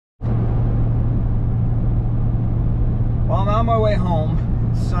on my way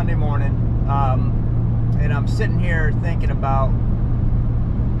home. It's Sunday morning, and I'm sitting here thinking about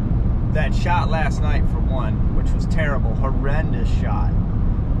that shot last night, for one, which was terrible, horrendous shot.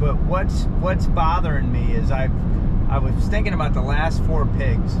 But what's bothering me is I was thinking about the last 4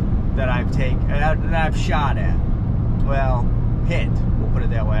 pigs that I've shot at. Well, hit. We'll put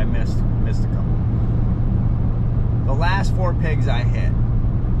it that way. I missed a couple. The last 4 pigs I hit.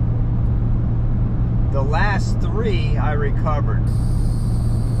 The last 3 I recovered.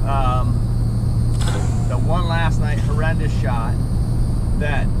 The one last night, horrendous shot.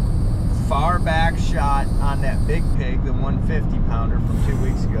 That far back shot on that big pig, the 150 pounder from 2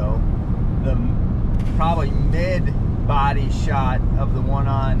 weeks ago. The probably mid body shot of the one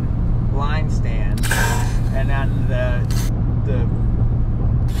on blind stand. And then the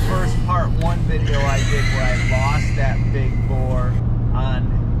first part 1 video I did where I lost that big boar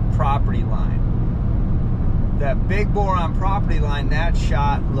on property line. That big boar on property line, that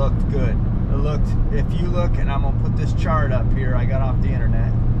shot looked good. It looked, if you look, and I'm gonna put this chart up here, I got off the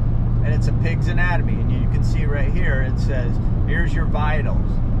internet, and it's a pig's anatomy, and you can see right here, it says, here's your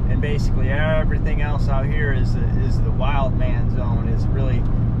vitals, and basically everything else out here is the wild man zone, is really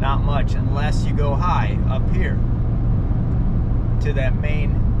not much, unless you go high up here to that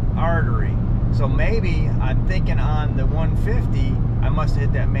main artery. So maybe, I'm thinking on the 150, I must have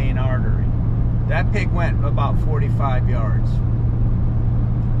hit that main artery. That pig went about 45 yards.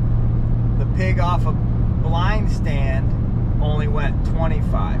 The pig off a blind stand only went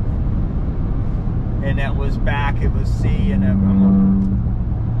 25. And that was back, it was C, and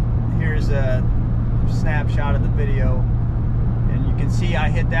here's a snapshot of the video. And you can see I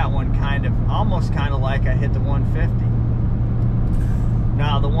hit that one almost kind of like I hit the 150.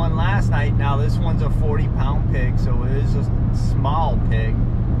 Now the one last night, now this one's a 40-pound pig, so it is a small pig.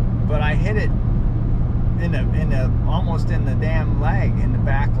 But I hit it almost in the damn leg, in the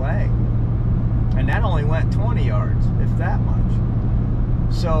back leg, and that only went 20 yards, if that much.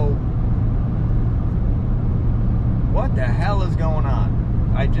 So what the hell is going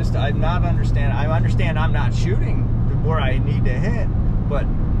on? I'm not understanding. I understand I'm not shooting where I need to hit, but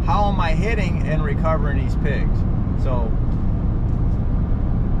how am I hitting and recovering these pigs? So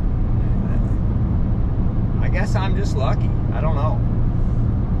I guess I'm just lucky. I don't know.